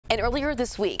And earlier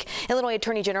this week, Illinois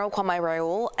Attorney General Kwame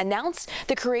Raoul announced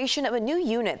the creation of a new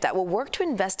unit that will work to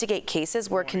investigate cases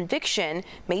where conviction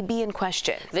may be in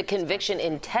question. The Conviction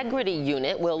Integrity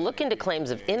Unit will look into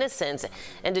claims of innocence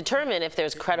and determine if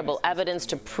there's credible evidence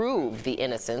to prove the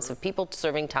innocence of people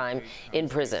serving time in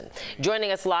prison.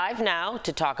 Joining us live now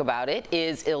to talk about it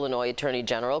is Illinois Attorney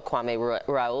General Kwame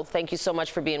Raoul. Thank you so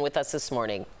much for being with us this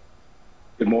morning.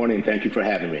 Good morning. Thank you for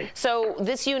having me. So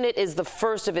this unit is the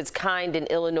first of its kind in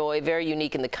Illinois, very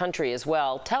unique in the country as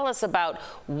well. Tell us about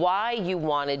why you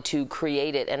wanted to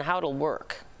create it and how it'll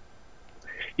work.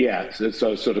 Yeah,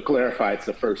 so to clarify, it's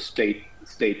the first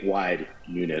statewide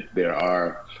unit. There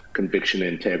are conviction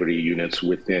integrity units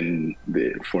within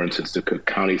for instance, the Cook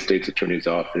County State's Attorney's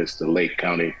Office, the Lake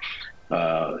County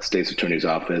State's Attorney's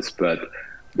Office, but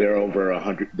there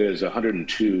are there's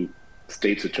 102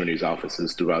 state's attorney's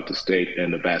offices throughout the state,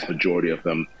 and the vast majority of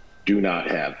them do not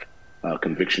have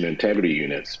conviction integrity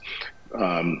units.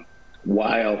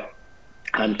 While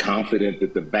I'm confident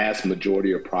that the vast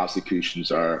majority of prosecutions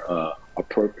are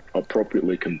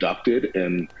appropriately conducted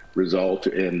and result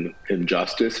in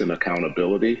justice and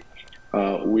accountability,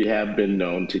 we have been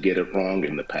known to get it wrong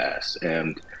in the past.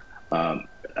 And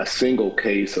a single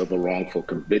case of a wrongful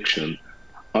conviction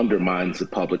undermines the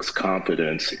public's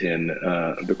confidence in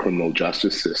the criminal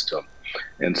justice system.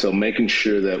 And so making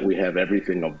sure that we have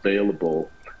everything available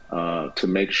to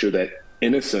make sure that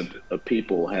innocent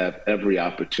people have every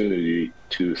opportunity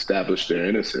to establish their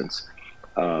innocence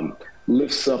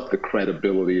lifts up the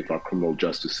credibility of our criminal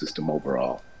justice system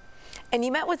overall. And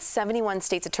you met with 71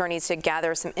 state's attorneys to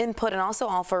gather some input and also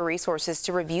offer resources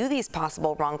to review these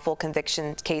possible wrongful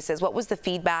conviction cases. What was the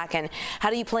feedback, and how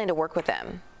do you plan to work with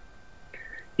them?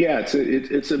 Yeah,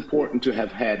 it's important to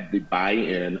have had the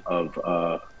buy-in of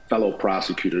fellow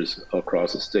prosecutors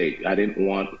across the state. I didn't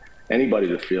want anybody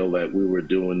to feel that we were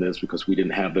doing this because we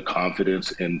didn't have the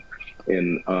confidence in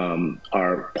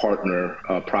our partner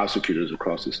prosecutors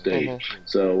across the state. Mm-hmm.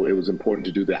 So it was important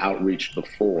to do the outreach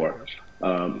before.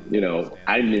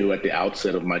 I knew at the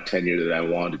outset of my tenure that I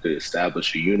wanted to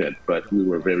establish a unit, but we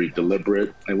were very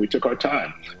deliberate and we took our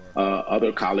time.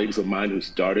 Other colleagues of mine who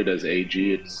started as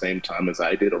AG at the same time as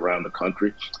I did around the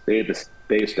country, they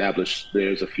established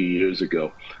theirs a few years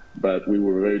ago. But we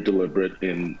were very deliberate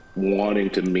in wanting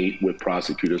to meet with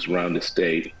prosecutors around the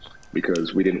state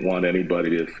because we didn't want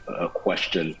anybody to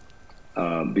question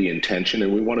the intention,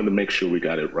 and we wanted to make sure we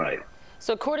got it right.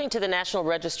 So according to the National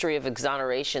Registry of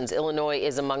Exonerations, Illinois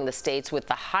is among the states with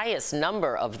the highest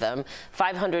number of them,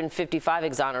 555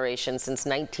 exonerations since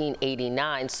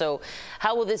 1989. So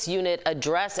how will this unit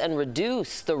address and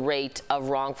reduce the rate of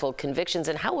wrongful convictions,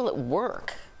 and how will it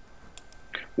work?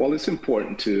 Well, it's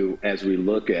important to, as we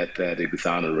look at that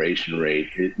exoneration rate,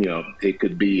 it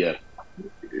could be a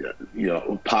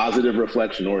positive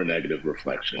reflection or a negative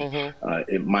reflection. Mm-hmm.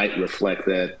 It might reflect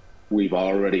that we've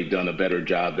already done a better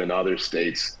job than other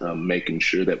states making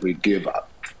sure that we give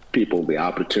people the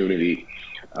opportunity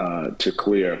to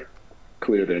clear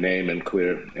their name and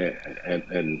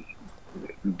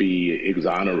be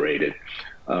exonerated.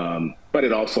 But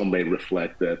it also may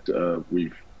reflect that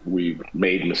we've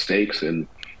made mistakes in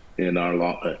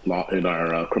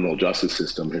our criminal justice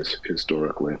system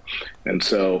historically, and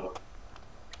so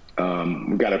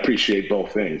we've got to appreciate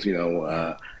both things.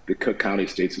 The Cook County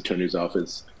State's Attorney's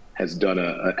Office has done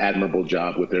an admirable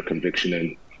job with their conviction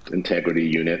and integrity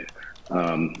unit,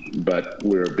 but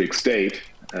we're a big state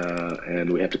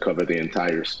and we have to cover the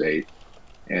entire state,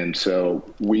 and so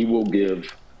we will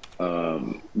give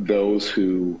those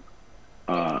who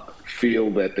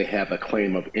feel that they have a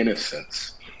claim of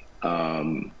innocence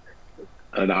an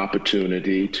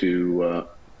opportunity to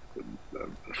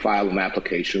file an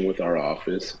application with our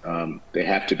office. They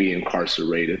have to be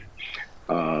incarcerated,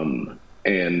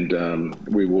 and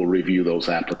we will review those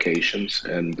applications.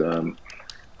 And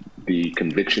the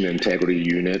Conviction Integrity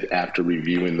Unit, after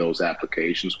reviewing those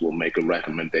applications, will make a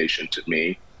recommendation to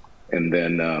me. And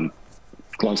then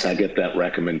once I get that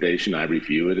recommendation, I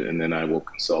review it, and then I will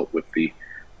consult with the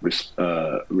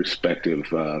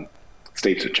respective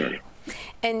state's attorney.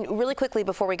 And really quickly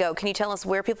before we go, can you tell us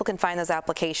where people can find those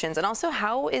applications, and also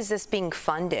how is this being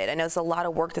funded? I know it's a lot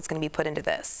of work that's going to be put into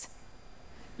this.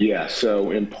 Yeah, so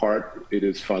in part it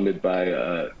is funded by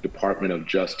a Department of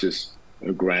Justice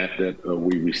grant that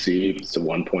we received. It's a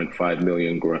 $1.5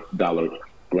 million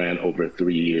grant over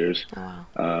 3 years. Wow.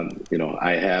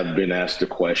 I have been asked the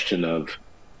question of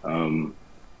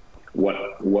what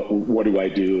do I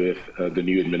do if the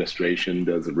new administration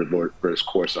does a reverse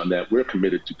course on that? We're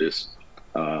committed to this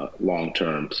long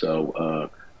term. So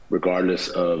regardless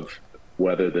of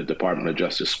whether the Department of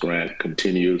Justice grant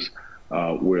continues,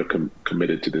 we're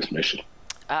committed to this mission.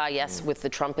 Yes, with the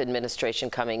Trump administration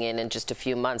coming in just a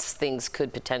few months, things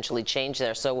could potentially change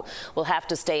there. So we'll have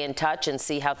to stay in touch and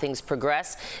see how things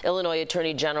progress. Illinois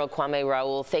Attorney General Kwame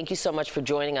Raoul, thank you so much for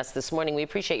joining us this morning. We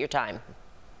appreciate your time.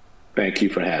 Thank you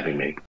for having me.